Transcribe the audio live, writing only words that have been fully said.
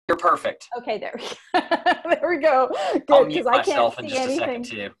perfect. Okay, there we go. There we go. I'll Good, mute because I can't myself in see just a anything. second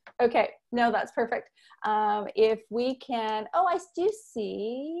too. Okay, no, that's perfect. If we can, oh, I do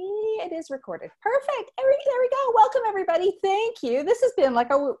see it is recorded. Perfect. There we go. Welcome, everybody. Thank you. This has been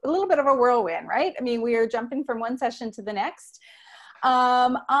like a little bit of a whirlwind, right? I mean, we are jumping from one session to the next.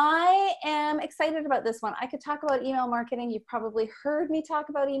 I am excited about this one. I could talk about email marketing. You've probably heard me talk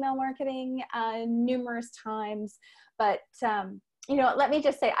about email marketing numerous times, but you know, let me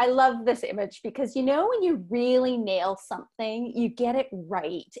just say, I love this image because, you know, when you really nail something, you get it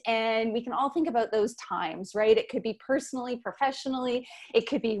right. And we can all think about those times, right? It could be personally, professionally. It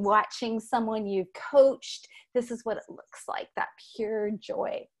could be watching someone you've coached. This is what it looks like, that pure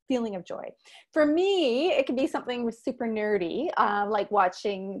joy, feeling of joy. For me, it can be something super nerdy, like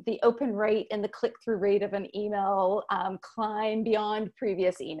watching the open rate and the click-through rate of an email climb beyond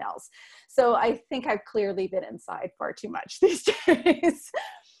previous emails. So I think I've clearly been inside far too much these days.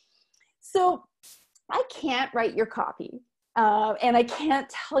 So I can't write your copy. And I can't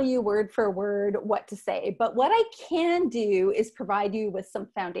tell you word for word what to say, but what I can do is provide you with some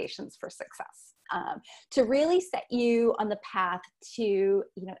foundations for success. To really set you on the path to, you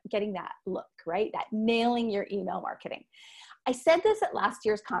know, getting that look, right? That nailing your email marketing. I said this at last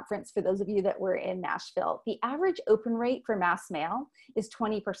year's conference for those of you that were in Nashville. The average open rate for mass mail is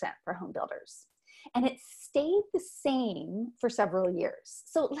 20% for home builders. And it stayed the same for several years.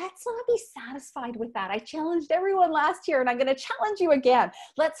 So let's not be satisfied with that. I challenged everyone last year and I'm going to challenge you again.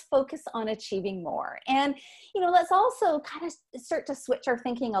 Let's focus on achieving more. And, you know, let's also kind of start to switch our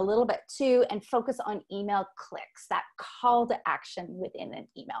thinking a little bit too and focus on email clicks, that call to action within an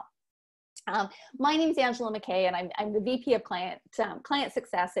email. My name is Angela McKay, and I'm the VP of Client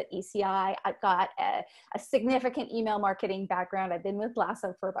Success at ECI. I've got a significant email marketing background. I've been with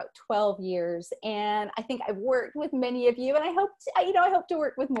Lasso for about 12 years, and I think I've worked with many of you, and I hope to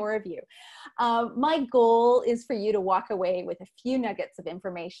work with more of you. My goal is for you to walk away with a few nuggets of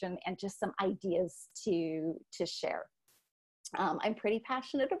information and just some ideas to share. I'm pretty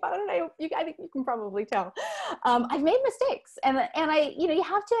passionate about it. I think you can probably tell. I've made mistakes, and you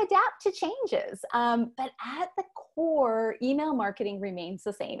have to adapt to changes. But at the core, email marketing remains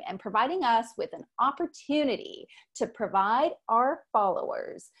the same, and providing us with an opportunity to provide our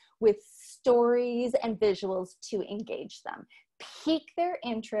followers with stories and visuals to engage them, pique their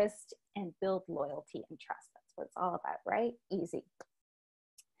interest, and build loyalty and trust. That's what it's all about, right? Easy.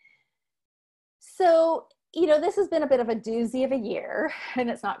 So, you know, this has been a bit of a doozy of a year, and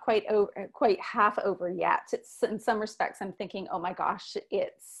it's not quite half over yet. It's, in some respects, I'm thinking, oh my gosh,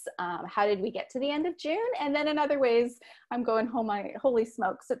 it's how did we get to the end of June? And then in other ways, I'm going, oh my holy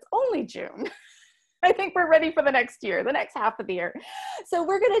smokes, it's only June. I think we're ready for the next year, the next half of the year. So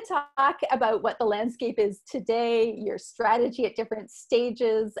we're going to talk about what the landscape is today, your strategy at different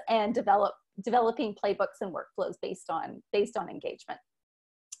stages, and developing playbooks and workflows based on engagement.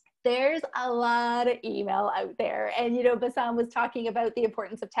 There's a lot of email out there. And, you know, Bassam was talking about the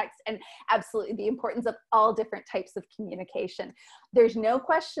importance of text and absolutely the importance of all different types of communication. There's no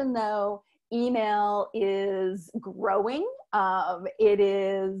question, though, email is growing. It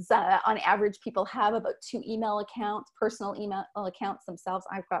is, on average, people have about 2 email accounts, personal email accounts themselves.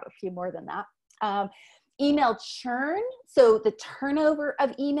 I've got a few more than that. Email churn, so the turnover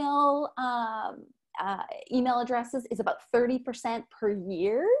of email addresses is about 30% per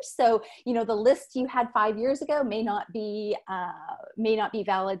year. So, you know, the list you had 5 years ago may not be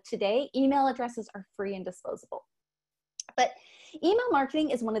valid today. Email addresses are free and disposable. But email marketing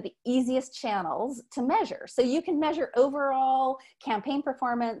is one of the easiest channels to measure. So you can measure overall campaign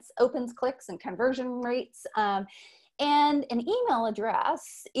performance, opens, clicks, and conversion rates. And an email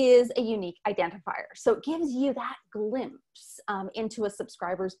address is a unique identifier. So it gives you that glimpse into a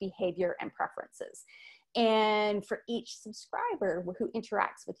subscriber's behavior and preferences. And for each subscriber who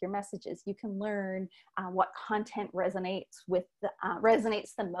interacts with your messages, you can learn what content resonates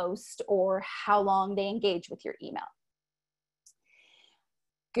the most, or how long they engage with your email.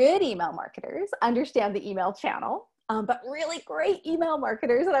 Good email marketers understand the email channel. But really great email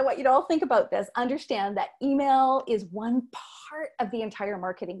marketers, and I want you to all think about this, understand that email is one part of the entire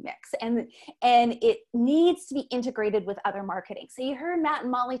marketing mix, and it needs to be integrated with other marketing. So you heard Matt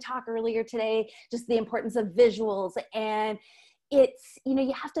and Molly talk earlier today, just the importance of visuals, and it's, you know,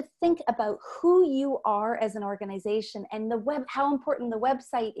 you have to think about who you are as an organization and how important the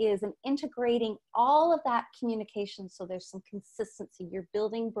website is, and integrating all of that communication so there's some consistency. You're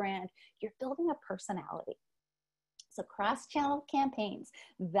building brand, you're building a personality. So cross-channel campaigns,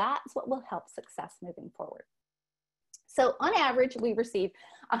 that's what will help success moving forward. So on average, we receive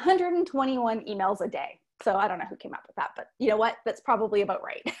 121 emails a day. So I don't know who came up with that, but you know what? That's probably about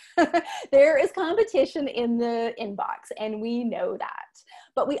right. There is competition in the inbox, and we know that.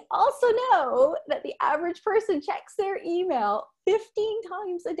 But we also know that the average person checks their email 15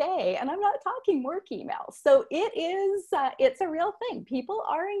 times a day, and I'm not talking work emails. So it is, it's a real thing. People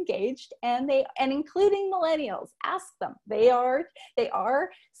are engaged, and including millennials. Ask them. They are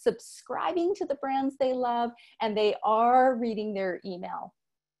subscribing to the brands they love, and they are reading their email.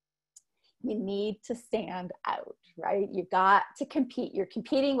 You need to stand out, right? You've got to compete. You're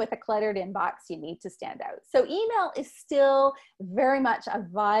competing with a cluttered inbox. You need to stand out. So email is still very much a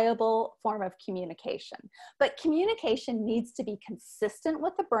viable form of communication, but communication needs to be consistent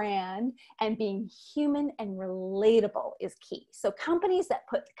with the brand, and being human and relatable is key. So companies that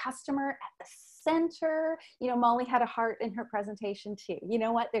put the customer at the center, you know, Molly had a heart in her presentation too. You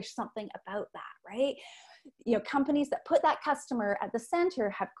know what? There's something about that, right? You know, companies that put that customer at the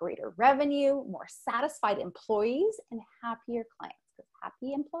center have greater revenue, more satisfied employees, and happier clients, because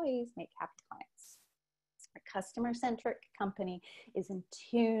happy employees make happy clients. A customer-centric company is in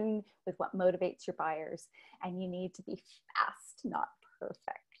tune with what motivates your buyers, and you need to be fast, not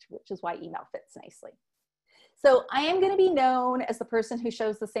perfect, which is why email fits nicely. So I am going to be known as the person who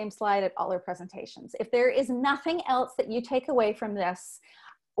shows the same slide at all our presentations. If there is nothing else that you take away from this,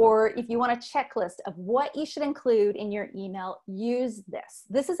 or if you want a checklist of what you should include in your email, use this.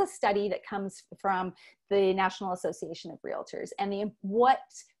 This is a study that comes from the National Association of Realtors, and what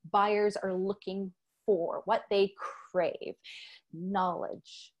buyers are looking for, what they crave: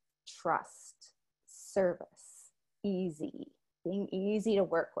 knowledge, trust, service, easy, being easy to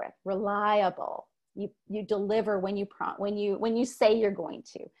work with, reliable. You deliver when you say you're going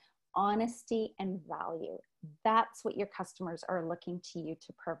to. Honesty and value. That's what your customers are looking to you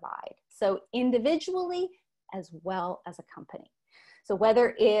to provide. So individually as well as a company. So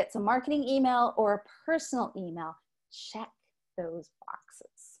whether it's a marketing email or a personal email, check those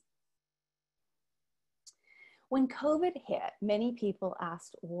boxes. When COVID hit, many people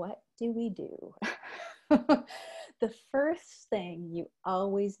asked, what do we do? The first thing you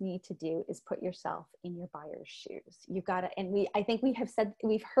always need to do is put yourself in your buyer's shoes. You've got to, and I think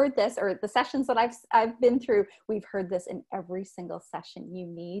we've heard this, or the sessions that I've been through, we've heard this in every single session. You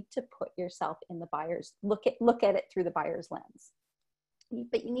need to put yourself in the buyer's, look at it through the buyer's lens.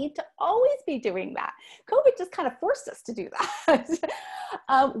 But you need to always be doing that. COVID just kind of forced us to do that.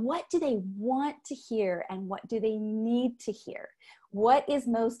 What do they want to hear, and what do they need to hear? What is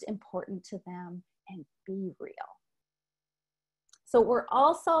most important to them? And be real. So we're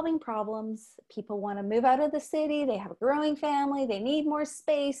all solving problems. People want to move out of the city. They have a growing family. They need more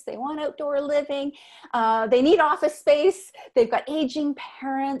space. They want outdoor living. They need office space. They've got aging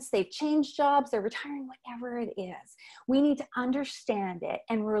parents. They've changed jobs. They're retiring, whatever it is. We need to understand it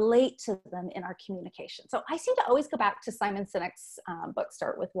and relate to them in our communication. So I seem to always go back to Simon Sinek's book,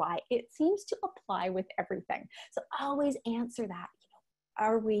 Start With Why. It seems to apply with everything. So always answer that.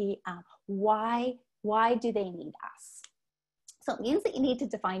 Are we, why do they need us? So it means that you need to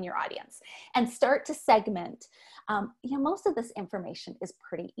define your audience and start to segment. Most of this information is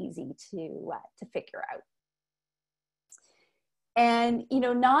pretty easy to figure out. And,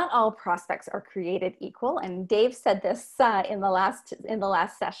 not all prospects are created equal. And Dave said this in the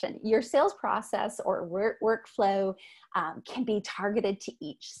last session. Your sales process or workflow can be targeted to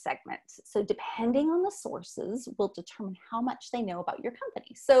each segment. So depending on the sources will determine how much they know about your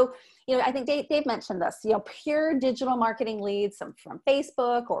company. So, I think Dave mentioned this, pure digital marketing leads from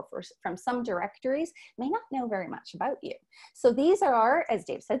Facebook or from some directories may not know very much about you. So these are, as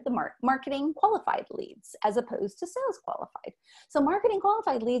Dave said, the marketing qualified leads as opposed to sales qualified. So marketing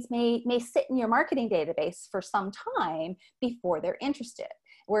qualified leads may sit in your marketing database for some time before they're interested.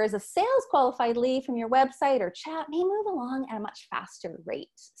 Whereas a sales qualified lead from your website or chat may move along at a much faster rate.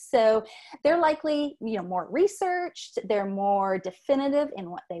 So they're likely, more researched, they're more definitive in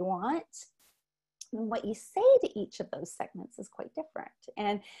what they want. And what you say to each of those segments is quite different.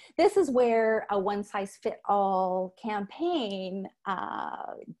 And this is where a one-size-fits-all campaign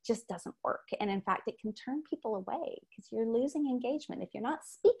just doesn't work. And in fact, it can turn people away because you're losing engagement. If you're not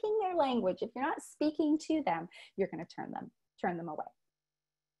speaking their language, if you're not speaking to them, you're going to turn them away.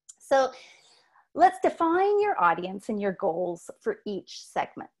 So let's define your audience and your goals for each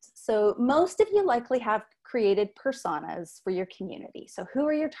segment. So most of you likely have created personas for your community. So who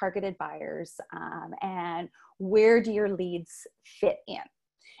are your targeted buyers and where do your leads fit in?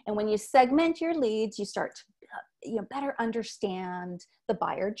 And when you segment your leads, you start to better understand the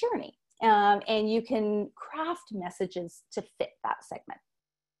buyer journey. And you can craft messages to fit that segment.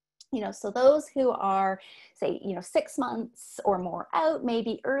 So those who are, say, 6 months or more out,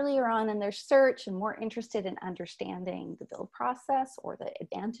 maybe earlier on in their search and more interested in understanding the build process or the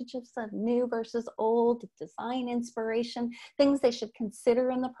advantages of new versus old, design inspiration, things they should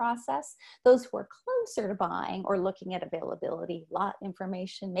consider in the process. Those who are closer to buying or looking at availability, lot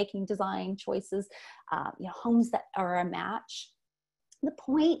information, making design choices, homes that are a match. The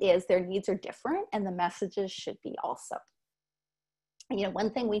point is their needs are different and the messages should be also.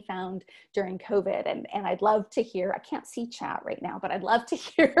 One thing we found during COVID, and I'd love to hear, I can't see chat right now, but I'd love to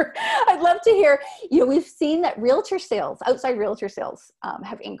hear, we've seen that realtor sales, outside realtor sales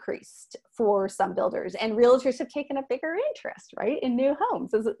have increased for some builders, and realtors have taken a bigger interest, right, in new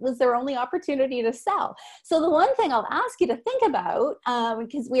homes. Was their only opportunity to sell. So the one thing I'll ask you to think about,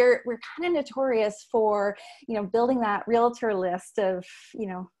 because we're kind of notorious for, building that realtor list of,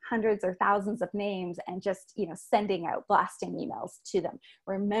 hundreds or thousands of names and just, sending out blasting emails to them.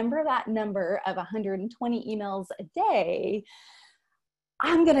 Remember that number of 120 emails a day.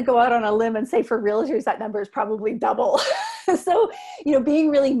 I'm going to go out on a limb and say for realtors, that number is probably double. So, being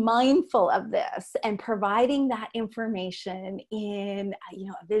really mindful of this and providing that information in,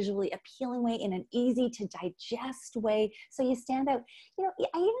 a visually appealing way, in an easy to digest way, so you stand out.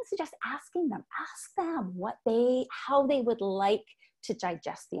 I even suggest ask them how they would like to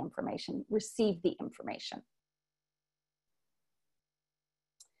digest the information, receive the information.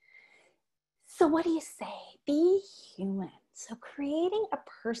 So what do you say? Be human. So creating a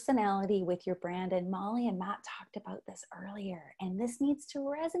personality with your brand, and Molly and Matt talked about this earlier, and this needs to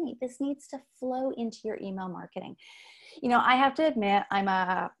resonate. This needs to flow into your email marketing. I have to admit, I'm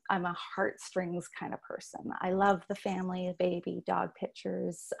a heartstrings kind of person. I love the family, baby, dog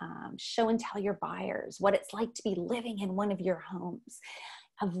pictures, show and tell your buyers what it's like to be living in one of your homes.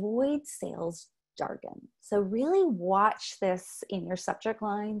 Avoid sales jargon. So really watch this in your subject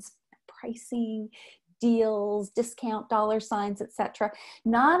lines, pricing, deals, discount, dollar signs, etc.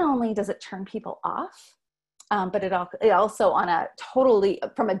 Not only does it turn people off, but it also, on a totally,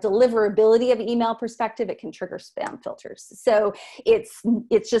 from a deliverability of email perspective, it can trigger spam filters. So it's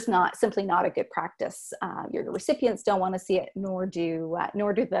just simply not a good practice. Your recipients don't want to see it, nor do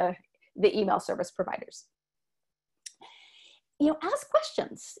the email service providers. Ask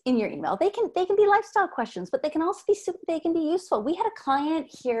questions in your email. They can be lifestyle questions, but they can also be useful. We had a client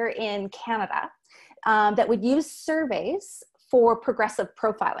here in Canada that would use surveys for progressive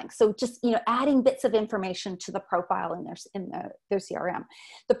profiling. So just, adding bits of information to the profile in their CRM.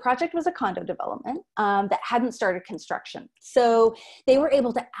 The project was a condo development that hadn't started construction. So they were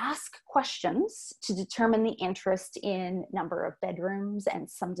able to ask questions to determine the interest in number of bedrooms and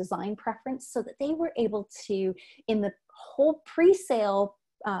some design preference, so that they were able to, in the whole pre-sale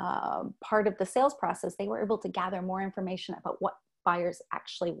part of the sales process, they were able to gather more information about what buyers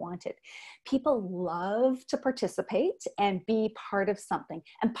actually wanted. People love to participate and be part of something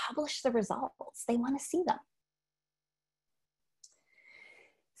and publish the results. They want to see them.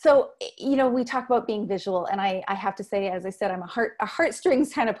 So, we talk about being visual, and I have to say, as I said, I'm a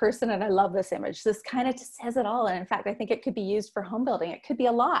heartstrings kind of person, and I love this image. This kind of just says it all. And in fact, I think it could be used for home building. It could be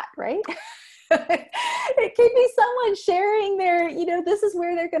a lot, right? It could be someone sharing their, this is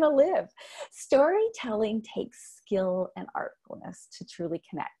where they're going to live. Storytelling takes skill and artfulness to truly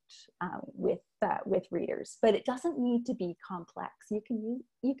connect with readers, but it doesn't need to be complex. You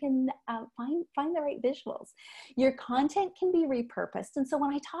can find the right visuals. Your content can be repurposed. And so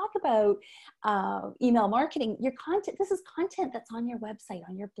when I talk about email marketing, your content, this is content that's on your website,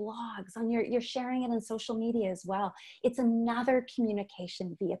 on your blogs, you're sharing it on social media as well. It's another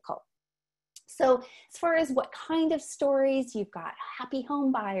communication vehicle. So as far as what kind of stories, you've got happy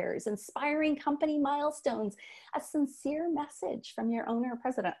home buyers, inspiring company milestones, a sincere message from your owner or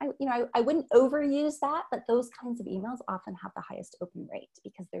president. I wouldn't overuse that, but those kinds of emails often have the highest open rate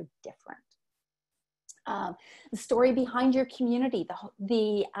because they're different. The story behind your community,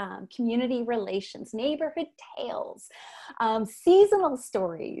 the community relations, neighborhood tales, seasonal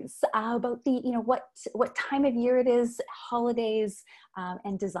stories about the, what time of year it is, holidays,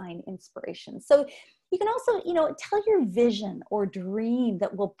 and design inspiration. So you can also, tell your vision or dream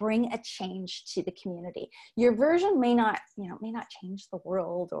that will bring a change to the community. Your version may not change the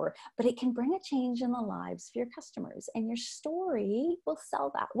world, but it can bring a change in the lives of your customers, and your story will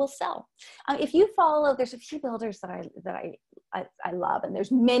sell. If you follow, there's a few builders that I love, and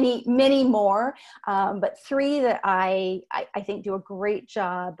there's many, many more, but three that I think do a great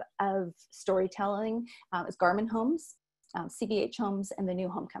job of storytelling is Garmin Homes, CBH Homes, and the New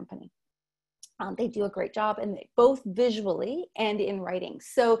Home Company. They do a great job, and both visually and in writing.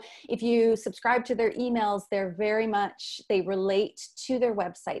 So if you subscribe to their emails, they're very much, they relate to their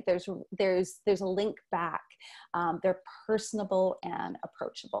website. There's a link back. They're personable and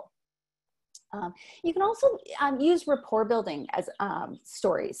approachable. You can also use rapport building as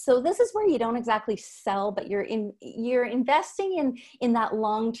stories. So this is where you don't exactly sell, but you're investing in that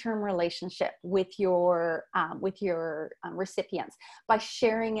long-term relationship with your recipients by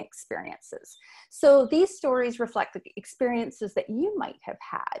sharing experiences. So these stories reflect the experiences that you might have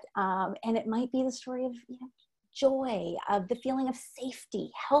had, and it might be the story of, you know, joy, of the feeling of safety,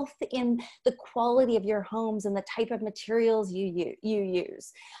 health in the quality of your homes and the type of materials you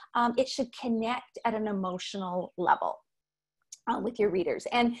use. It should connect at an emotional level with your readers.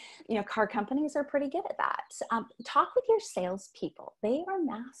 And, you know, car companies are pretty good at that. Talk with your salespeople. They are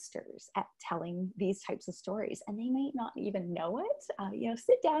masters at telling these types of stories, and they may not even know it. You know,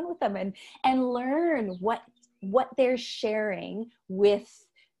 sit down with them and learn what they're sharing with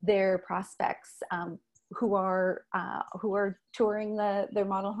their prospects, who are touring their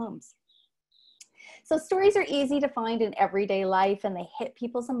model homes. So stories are easy to find in everyday life, and they hit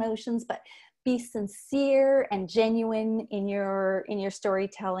people's emotions, but be sincere and genuine in your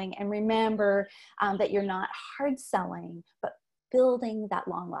storytelling, and remember that you're not hard selling, but building that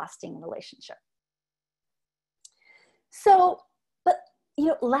long-lasting relationship. So, but you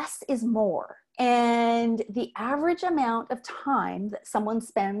know, less is more. And the average amount of time that someone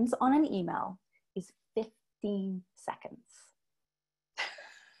spends on an email is 15 seconds.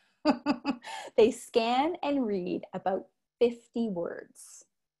 They scan and read about 50 words.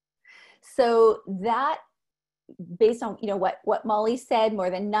 So that, based on, you know, what Molly said, more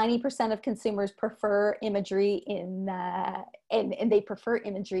than 90% of consumers prefer imagery and they prefer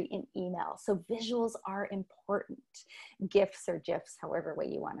imagery in email. So visuals are important. GIFs or GIFs, however way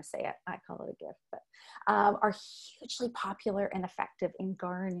you want to say it. I call it a GIF, but are hugely popular and effective in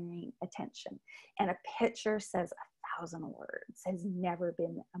garnering attention. And a picture says 1,000 words. Has never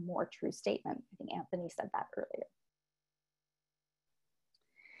been a more true statement. I think Anthony said that earlier.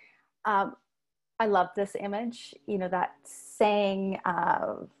 I love this image, you know, that saying,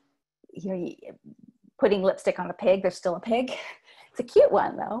 you know, putting lipstick on a pig, there's still a pig. It's a cute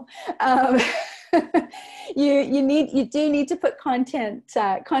one though. You do need to put content.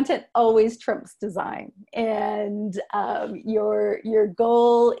 Content always trumps design, and your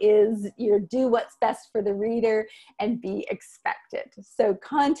goal is do what's best for the reader and be expected. So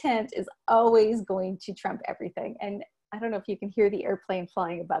content is always going to trump everything. And I don't know if you can hear the airplane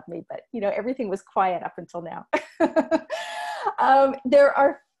flying above me, but you know, everything was quiet up until now. There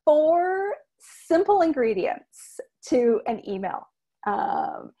are 4 simple ingredients to an email: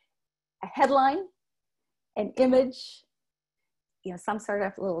 a headline, an image, you know, some sort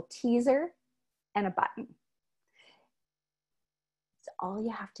of little teaser, and a button. It's all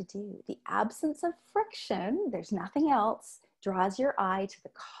you have to do. The absence of friction, there's nothing else, draws your eye to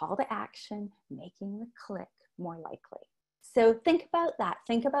the call to action, making the click more likely. So think about that.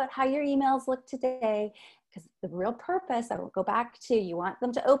 Think about how your emails look today, because the real purpose, I will go back to, you want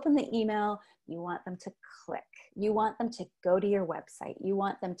them to open the email, you want them to click, you want them to go to your website, you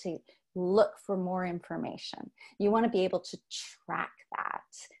want them to look for more information. You want to be able to track that,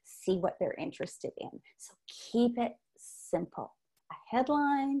 see what they're interested in. So keep it simple. A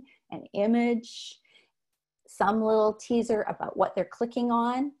headline, an image, some little teaser about what they're clicking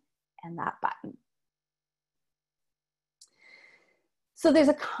on, and that button. So there's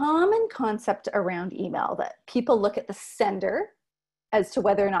a common concept around email that people look at the sender as to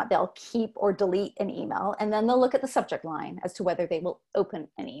whether or not they'll keep or delete an email, and then they'll look at the subject line as to whether they will open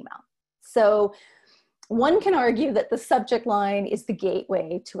an email. So one can argue that the subject line is the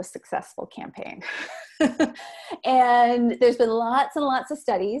gateway to a successful campaign. And there's been lots and lots of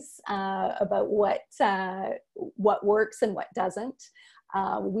studies about what works and what doesn't.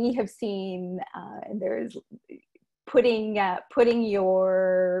 We have seen, and there's putting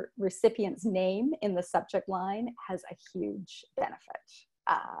your recipient's name in the subject line has a huge benefit.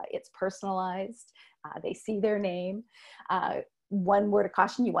 It's personalized. They see their name. One word of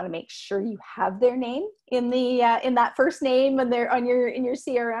caution: you want to make sure you have their name in that first name and they're in your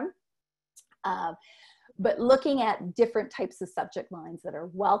CRM. But looking at different types of subject lines that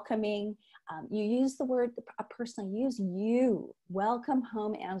are welcoming, you use the word, a person, use you. Welcome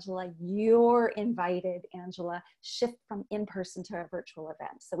home, Angela. You're invited, Angela. Shift from in-person to a virtual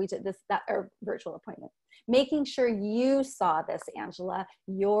event. So we did or virtual appointment. Making sure you saw this, Angela.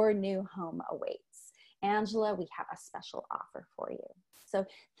 Your new home awaits. Angela, we have a special offer for you. So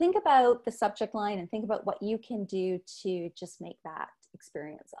think about the subject line and think about what you can do to just make that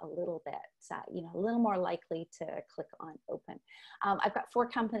experience a little bit, a little more likely to click on open. I've got 4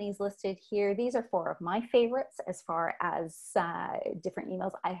 companies listed here. These are 4 of my favorites as far as different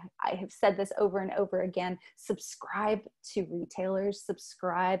emails. I have said this over and over again, subscribe to retailers,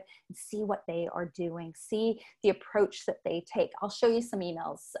 subscribe and see what they are doing, see the approach that they take. I'll show you some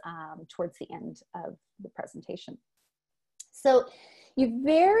emails towards the end of the presentation. So you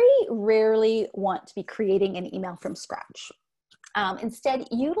very rarely want to be creating an email from scratch. Instead,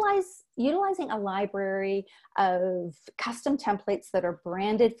 utilizing a library of custom templates that are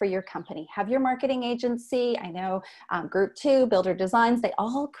branded for your company. Have your marketing agency, I know Group 2, Builder Designs, they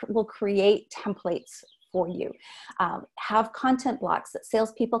all will create templates for you. Have content blocks that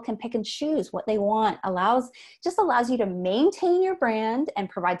salespeople can pick and choose what they want. Just allows you to maintain your brand and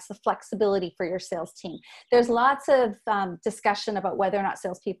provides the flexibility for your sales team. There's lots of discussion about whether or not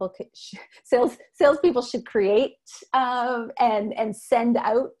salespeople should create and send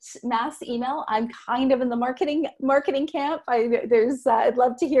out mass email. I'm kind of in the marketing camp. I'd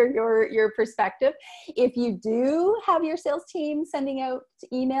love to hear your perspective. If you do have your sales team sending out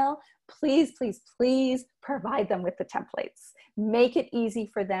email, please, please, please provide them with the templates. Make it easy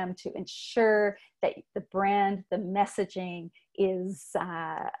for them to ensure that the brand, the messaging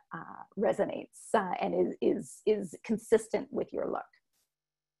resonates and is consistent with your look.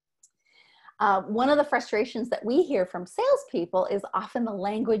 One of the frustrations that we hear from salespeople is often the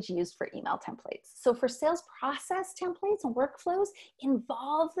language used for email templates. So for sales process templates and workflows,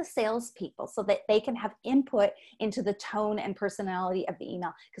 involve the salespeople so that they can have input into the tone and personality of the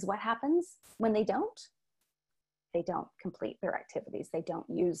email. Because what happens when they don't? They don't complete their activities. They don't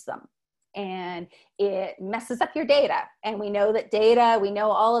use them. And it messes up your data. And we know that data, we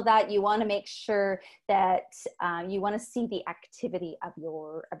know all of that. You want to make sure that you want to see the activity of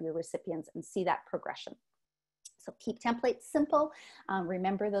your recipients and see that progression. So keep templates simple.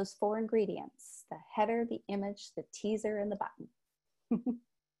 Remember those 4 ingredients: the header, the image, the teaser, and the button.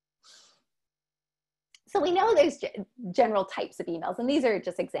 So we know there's general types of emails, and these are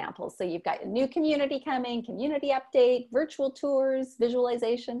just examples. So you've got a new community coming, community update, virtual tours,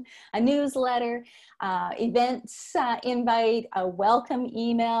 visualization, a newsletter, events invite, a welcome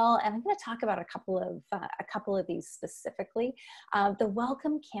email, and I'm going to talk about a couple of these specifically. The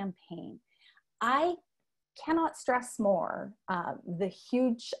welcome campaign. I cannot stress more the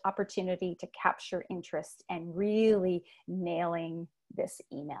huge opportunity to capture interest and really nailing this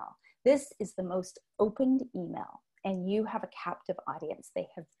email. This is the most opened email, and you have a captive audience. They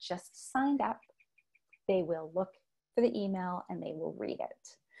have just signed up. They will look for the email and they will read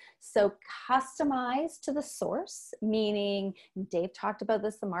it. So customize to the source, meaning Dave talked about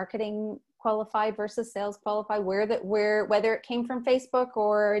this, the marketing qualified versus sales qualified, whether it came from Facebook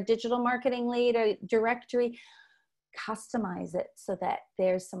or a digital marketing lead or directory. Customize it so that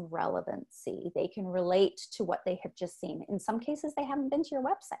there's some relevancy. They can relate to what they have just seen. In some cases, they haven't been to your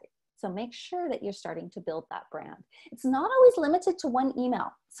website. So make sure that you're starting to build that brand. It's not always limited to one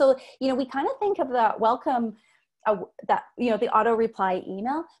email. So, we kind of think of the welcome, the auto reply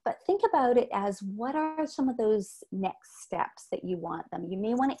email, but think about it as what are some of those next steps that you want them. You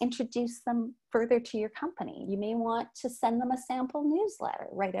may want to introduce them further to your company. You may want to send them a sample newsletter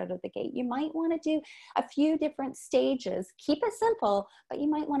right out of the gate. You might want to do a few different stages. Keep it simple, but you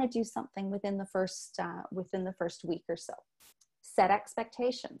might want to do something within the first week or so. Set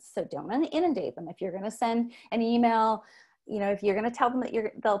expectations. So don't inundate them. If you're going to send an email, if you're going to tell them that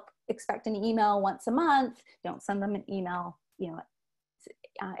they'll expect an email once a month, don't send them an email,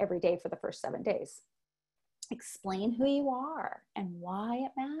 every day for the first 7 days. Explain who you are and why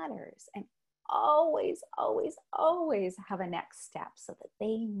it matters, and always, always, always have a next step so that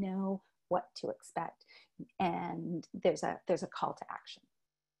they know what to expect. And there's a call to action.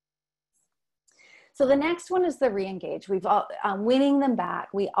 So the next one is the re-engage. We've all winning them back.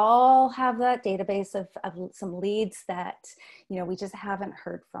 We all have that database of some leads that, we just haven't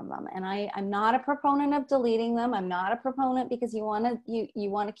heard from them. And I'm not a proponent of deleting them. I'm not a proponent because you want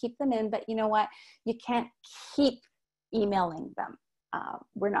to keep them in, but you know what? You can't keep emailing them.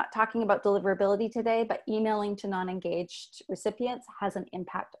 We're not talking about deliverability today, but emailing to non-engaged recipients has an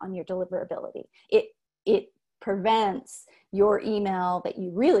impact on your deliverability. It prevents your email that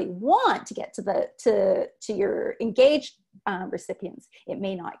you really want to get to your engaged recipients. It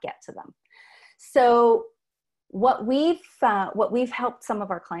may not get to them. So what we've helped some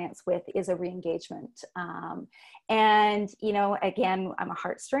of our clients with is a re-engagement. And, again, I'm a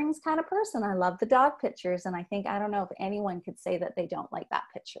heartstrings kind of person. I love the dog pictures. And I don't know if anyone could say that they don't like that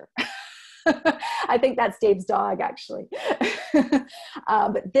picture. I think that's Dave's dog, actually.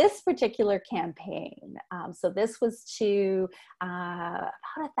 But this particular campaign, so this was to about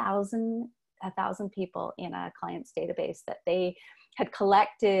 1,000 people in a client's database that they had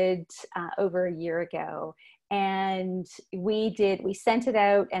collected over a year ago. And we sent it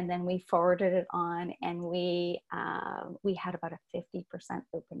out, and then we forwarded it on, and we had about a 50%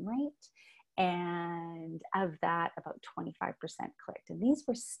 open rate. And of that, about 25% clicked. And these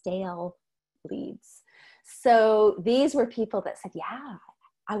were stale leads. So these were people that said, yeah,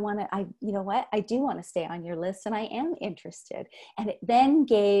 you know what, I do want to stay on your list, and I am interested. And it then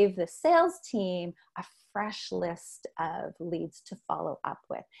gave the sales team a fresh list of leads to follow up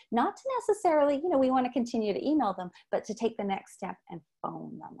with. Not to necessarily, we want to continue to email them, but to take the next step and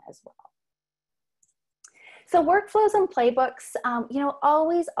phone them as well. So workflows and playbooks,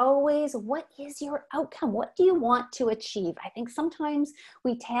 always, what is your outcome? What do you want to achieve? I think sometimes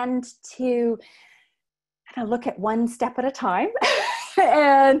we tend to kind of look at one step at a time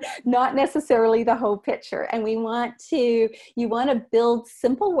and not necessarily the whole picture. And you want to build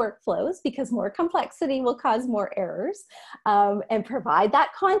simple workflows, because more complexity will cause more errors, and provide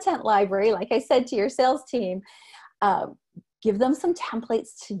that content library, like I said, to your sales team. Give them some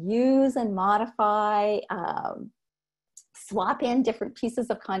templates to use and modify, swap in different pieces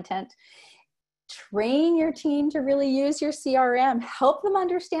of content. Train your team to really use your CRM. Help them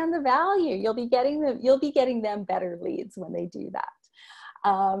understand the value. You'll be getting them better leads when they do that.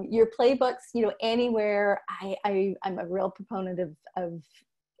 Your playbooks, anywhere. I'm a real proponent of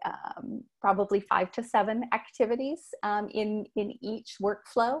probably 5 to 7 activities in each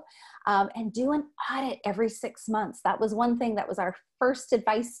workflow, and do an audit every 6 months. That was one thing that was our first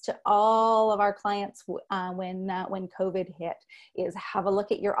advice to all of our clients when COVID hit, is have a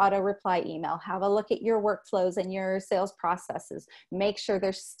look at your auto reply email, have a look at your workflows and your sales processes, make sure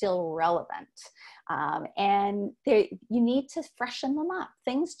they're still relevant. And you need to freshen them up.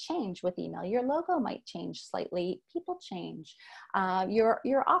 Things change with email. Your logo might change slightly. People change.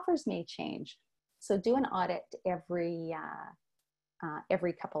 Your offers may change. So do an audit every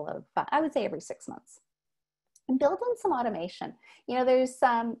couple of, I would say every 6 months. And build in some automation. There's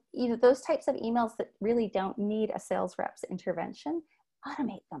those types of emails that really don't need a sales rep's intervention.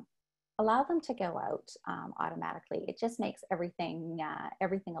 Automate them. Allow them to go out automatically. It just makes everything a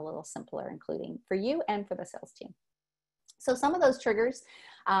little simpler, including for you and for the sales team. So some of those triggers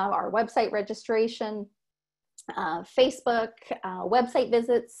are website registration, Facebook, website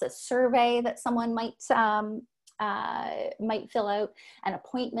visits, a survey that someone might fill out, an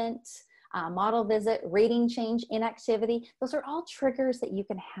appointment, model visit, rating change, inactivity. Those are all triggers that you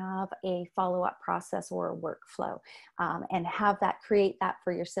can have a follow-up process or a workflow, and create that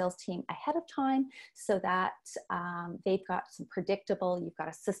for your sales team ahead of time, so that they've got you've got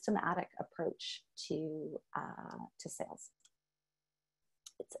a systematic approach to sales.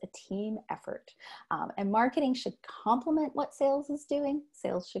 It's a team effort, and marketing should complement what sales is doing.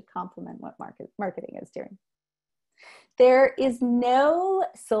 Sales should complement what marketing is doing. There is no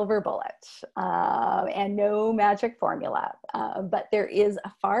silver bullet and no magic formula, but there is a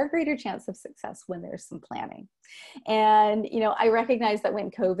far greater chance of success when there's some planning. And I recognize that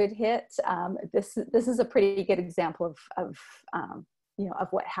when COVID hit, this is a pretty good example of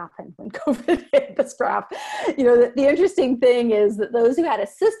what happened when COVID hit this graph. The interesting thing is that those who had a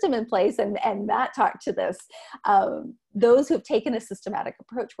system in place, and Matt talked to this, those who have taken a systematic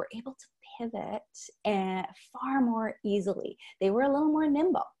approach were able to pivot far more easily. They were a little more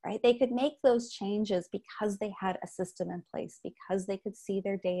nimble, right? They could make those changes because they had a system in place, because they could see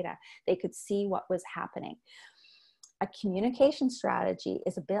their data, they could see what was happening. A communication strategy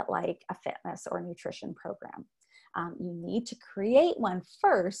is a bit like a fitness or nutrition program. You need to create one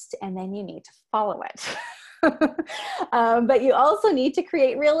first, and then you need to follow it. But you also need to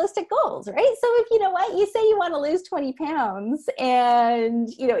create realistic goals, right? So if you say you want to lose 20 pounds and,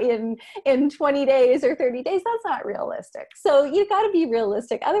 in 20 days or 30 days, that's not realistic. So you've got to be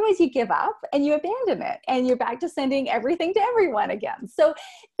realistic. Otherwise you give up and you abandon it, and you're back to sending everything to everyone again. So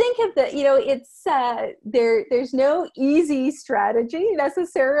think of there's no easy strategy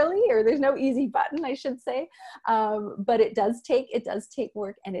necessarily, or there's no easy button, I should say. But it does take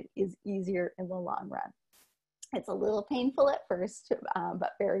work, and it is easier in the long run. It's a little painful at first,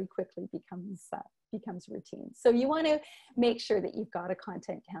 but very quickly becomes routine. So you want to make sure that you've got a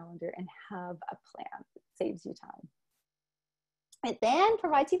content calendar and have a plan. It saves you time. It then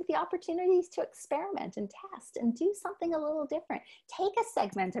provides you with the opportunities to experiment and test and do something a little different. Take a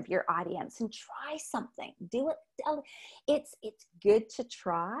segment of your audience and try something. Do it. It's good to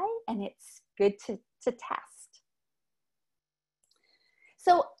try, and it's good to test.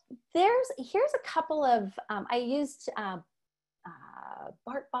 So here's a couple of, I used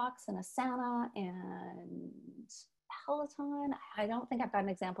BarkBox and Asana and Peloton. I don't think I've got an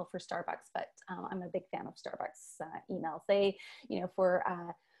example for Starbucks, but I'm a big fan of Starbucks emails. They, you know, for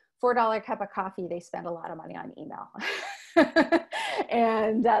 $4 cup of coffee, they spend a lot of money on email.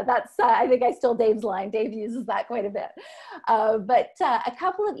 And that's, I think I stole Dave's line. Dave uses that quite a bit. But a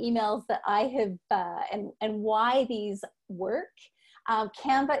couple of emails that I have, and why these work.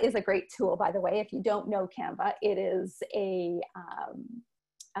 Canva is a great tool, by the way. If you don't know Canva, it is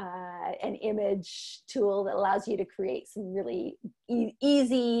an image tool that allows you to create some really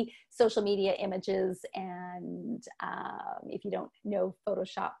easy social media images. And if you don't know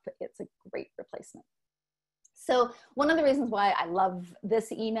Photoshop, it's a great replacement. So one of the reasons why I love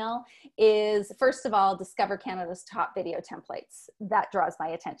this email is, first of all, discover Canada's top video templates. That draws my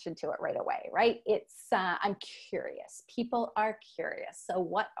attention to it right away, right? It's, I'm curious. People are curious. So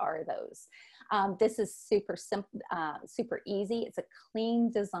what are those? This is super simple, super easy. It's a clean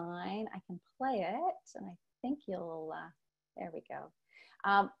design. I can play it, and I think you'll, there we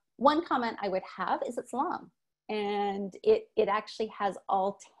go. One comment I would have is it's long, and it actually has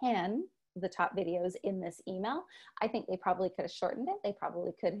all 10 the top videos in this email. I think they probably could have shortened it. They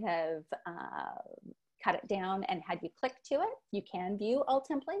probably could have cut it down and had you click to it. You can view all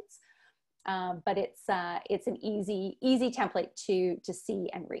templates, but it's an easy template to see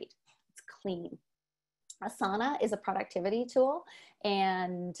and read. It's clean. Asana is a productivity tool,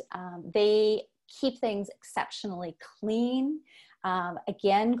 and they keep things exceptionally clean.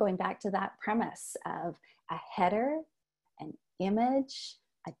 Again, going back to that premise of a header, an image,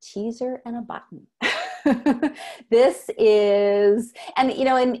 a teaser, and a button. This is, and you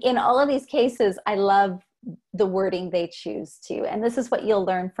know, in all of these cases, I love the wording they choose to, and this is what you'll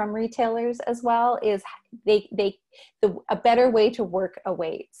learn from retailers as well, is a better way to work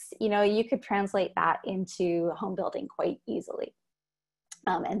awaits. You know, you could translate that into home building quite easily.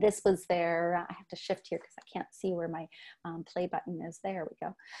 And this was their, I have to shift here because I can't see where my play button is. There we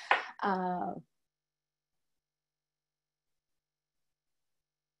go.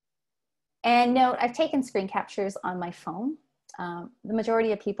 And note, I've taken screen captures on my phone. The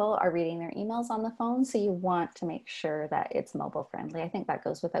majority of people are reading their emails on the phone, so you want to make sure that it's mobile friendly. I think that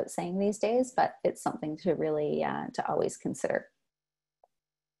goes without saying these days, but it's something to really, to always consider.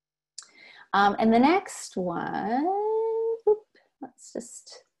 And the next one, let's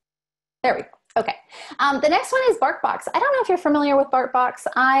just, there we go. Okay. The next one is BarkBox. I don't know if you're familiar with BarkBox.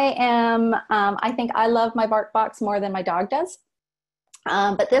 I am, I think I love my BarkBox more than my dog does.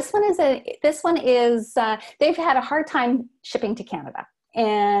 But this one is, they've had a hard time shipping to Canada.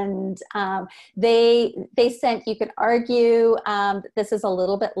 And they sent, you could argue that this is a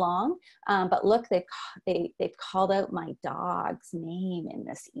little bit long, but look, they've called out my dog's name in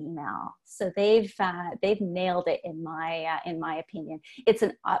this email. So they've nailed it in my opinion. It's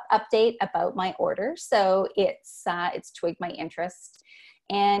an update about my order. So it's twigged my interest,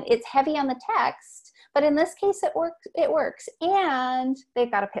 and it's heavy on the text. But in this case, it works. And they've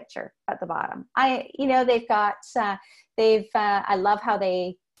got a picture at the bottom. They've got, I love how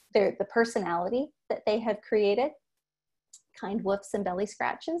the personality that they have created, kind woofs and belly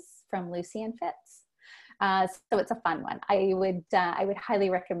scratches from Lucy and Fitz. So it's a fun one. I would highly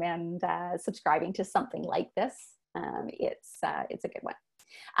recommend subscribing to something like this. It's a good one.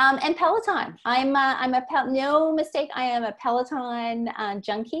 And Peloton. No mistake, I am a Peloton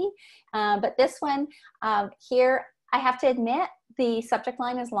junkie. But this one here, I have to admit, the subject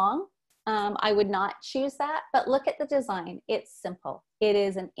line is long. I would not choose that, but look at the design. It's simple. It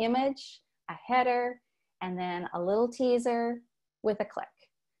is an image, a header, and then a little teaser with a click.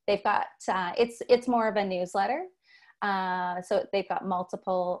 They've got, it's more of a newsletter. So they've got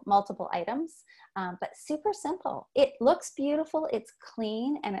multiple items, but super simple. It looks beautiful, it's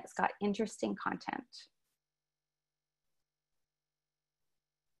clean, and it's got interesting content.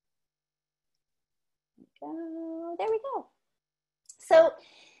 There we go. So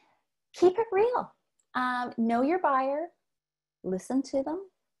keep it real. Know your buyer, listen to them,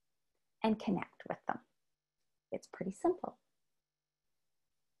 and connect with them. It's pretty simple.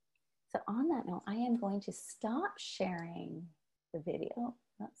 So on that note, I am going to stop sharing the video.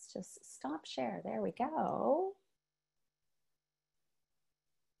 Let's just stop share. There we go.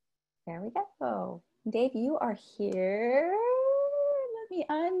 There we go. Dave, you are here. Let me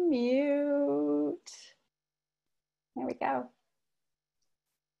unmute. There we go.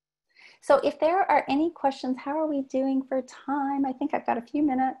 So if there are any questions, how are we doing for time? I think I've got a few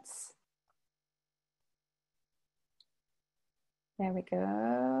minutes. There we go.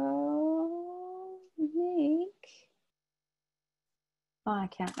 Make. Oh, I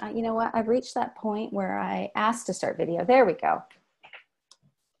can't. You know what? I've reached that point where I asked to start video. There we go.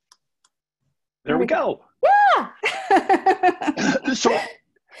 There we go. Yeah. So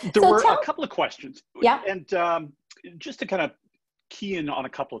there So were a tell, couple of questions, yeah. and just to kind of key in on a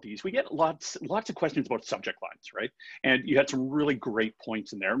couple of these, we get lots of questions about subject lines, right? And you had some really great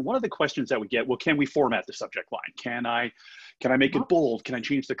points in there. And one of the questions that we get, well, can we format the subject line? Can I make it bold? Can I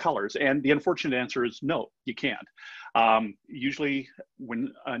change the colors? And the unfortunate answer is no, you can't. Usually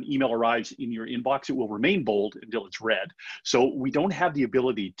when an email arrives in your inbox, it will remain bold until it's read. So we don't have the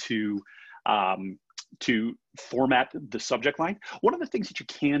ability to format the subject line. One of the things that you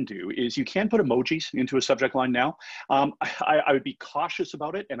can do is you can put emojis into a subject line now. I would be cautious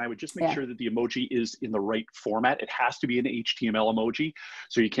about it, and I would just make sure that the emoji is in the right format. It has to be an HTML emoji,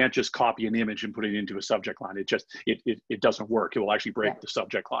 so you can't just copy an image and put it into a subject line. It doesn't work. It will actually break the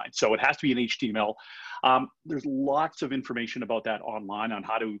subject line. So it has to be an HTML. There's lots of information about that online on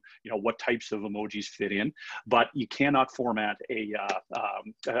how to, what types of emojis fit in, but you cannot format a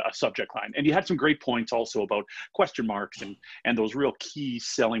subject line. And you had some great points also about question marks and those real key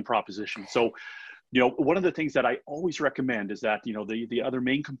selling propositions. So, one of the things that I always recommend is that, the other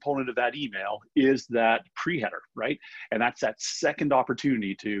main component of that email is that pre-header, right? And that's that second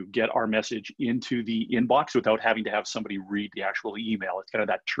opportunity to get our message into the inbox without having to have somebody read the actual email. It's kind of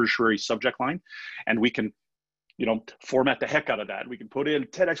that tertiary subject line. And we can, format the heck out of that. We can put in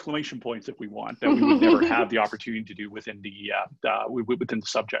 10 exclamation points if we want, that we would never have the opportunity to do within the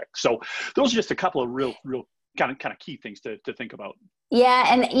subject. So those are just a couple of real kind of key things to think about.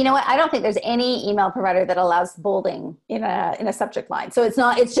 Yeah, and you know what? I don't think there's any email provider that allows bolding in a subject line. So it's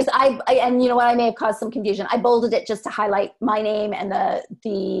not. It's just and you know what? I may have caused some confusion. I bolded it just to highlight my name and the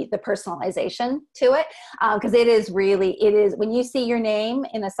personalization to it, because it is when you see your name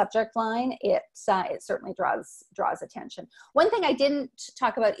in a subject line, it certainly draws attention. One thing I didn't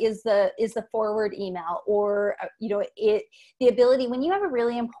talk about is the forward email, or the ability when you have a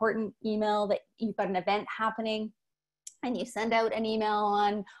really important email that you've got an event happening, and you send out an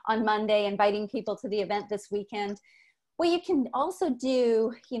email on Monday inviting people to the event this weekend. What you can also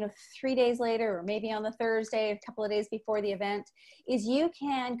do, 3 days later, or maybe on the Thursday, a couple of days before the event, is you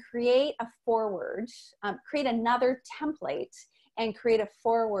can create a forward, create another template, and create a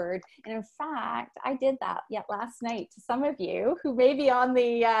forward. And in fact, I did that last night to some of you who may be on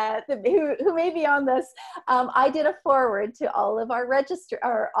who may be on this. I did a forward to all of our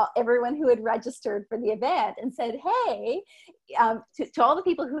everyone who had registered for the event, and said, hey, to all the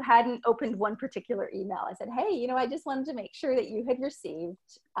people who hadn't opened one particular email, I said, hey, I just wanted to make sure that you had received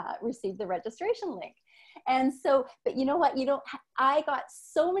the registration link. And so, but you know what? I got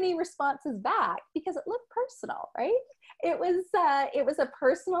so many responses back because it looked personal, right? It was a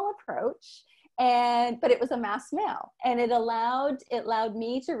personal approach, but it was a mass mail, and it allowed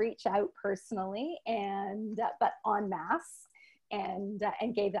me to reach out personally but en masse, and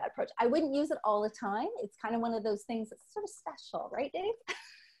gave that approach. I wouldn't use it all the time. It's kind of one of those things that's sort of special, right, Dave?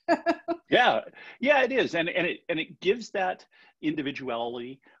 Yeah, it is, and it gives that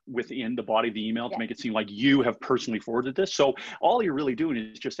individuality within the body of the email to make it seem like you have personally forwarded this. So all you're really doing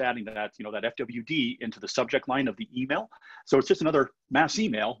is just adding that that FWD into the subject line of the email. So it's just another mass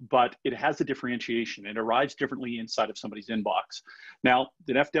email, but it has the differentiation. It arrives differently inside of somebody's inbox. Now,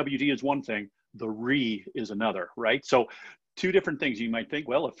 the FWD is one thing, the re is another, right? So two different things. You might think,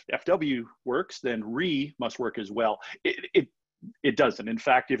 well, if FW works, then re must work as well. It doesn't. In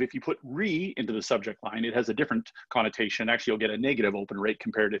fact, if you put re into the subject line, it has a different connotation. Actually, you'll get a negative open rate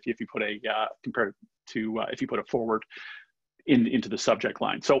compared if you put if you put a forward into the subject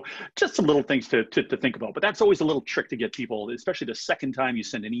line. So just some little things to think about. But that's always a little trick to get people, especially the second time you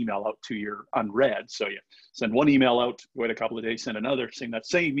send an email out to your unread. So you send one email out, wait a couple of days, send another, send that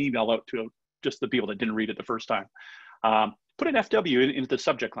same email out to just the people that didn't read it the first time. Put an FW into the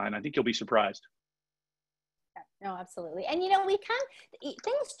subject line. I think you'll be surprised. No, absolutely. And,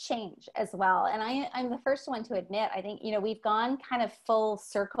 things change as well. And I'm the first one to admit, I think, we've gone kind of full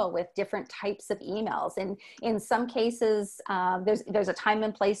circle with different types of emails. And in some cases, there's a time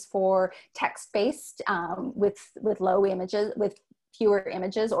and place for text-based with low images, with fewer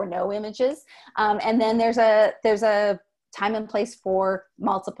images or no images. And then there's a time and place for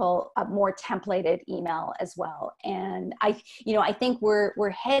multiple, more templated email as well. And I think we're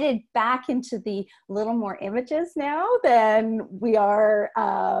headed back into the little more images now than we are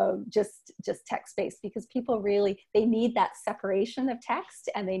just text-based, because people they need that separation of text,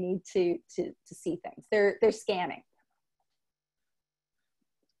 and they need to see things. They're scanning.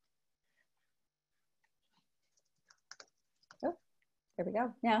 There we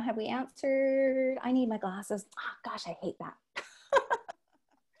go. Now, have we answered? I need my glasses. Oh, gosh, I hate that.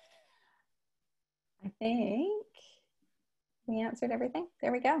 think we answered everything.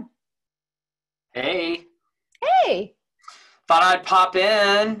 There we go. Hey. Hey. Thought I'd pop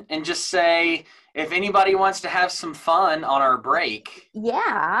in and just say, if anybody wants to have some fun on our break.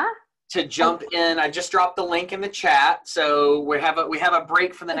 Yeah. To jump in, I just dropped the link in the chat. So we have a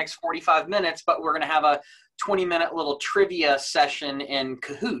break for the next 45 minutes, but we're going to have a 20-minute little trivia session in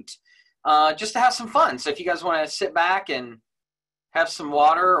Kahoot, just to have some fun. So if you guys want to sit back and have some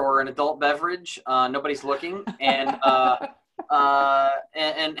water or an adult beverage, nobody's looking, and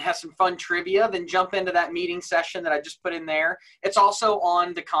have some fun trivia, then jump into that meeting session that I just put in there. It's also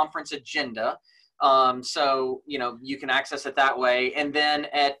on the conference agenda. So, you can access it that way. And then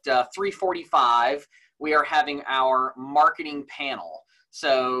at 3:45, we are having our marketing panel.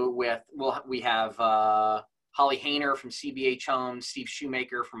 So we have Holly Hayner from CBH Homes, Steve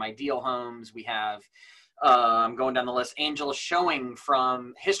Shoemaker from Ideal Homes. We have, I'm going down the list, Angela Showing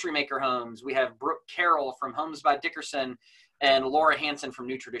from History Maker Homes. We have Brooke Carroll from Homes by Dickerson and Laura Hansen from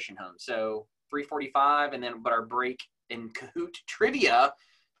New Tradition Homes. So 3:45, and then but our break in Kahoot trivia.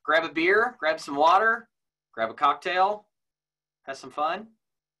 Grab a beer, grab some water, grab a cocktail, have some fun.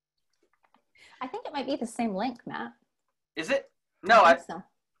 I think it might be the same link, Matt. Is it? No, I think so.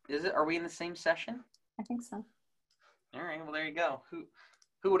 Is it? Are we in the same session? I think so. All right. Well, there you go.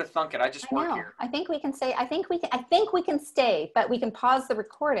 Who would have thunk it? I just work here. I think we can say. I think we can stay, but we can pause the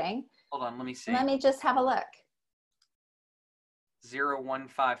recording. Hold on. Let me see. Let me just have a look.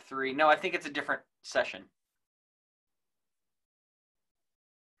 0153. No, I think it's a different session.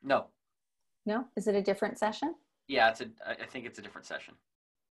 No. No? Is it a different session? Yeah, I think it's a different session.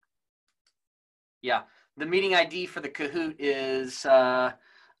 Yeah. The meeting ID for the Kahoot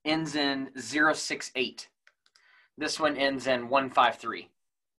ends in 068. This one ends in 153.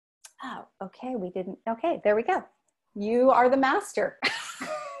 Oh, okay. Okay, there we go. You are the master.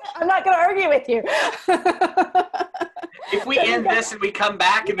 I'm not going to argue with you. If we end this and we come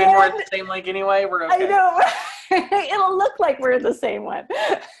back and then we're at the same link anyway, we're okay. I know. It'll look like we're in the same one.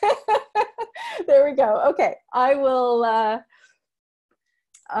 There we go. Okay. I will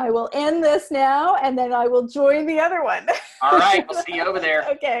end this now, and then I will join the other one. All right. We'll see you over there.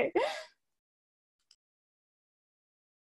 Okay.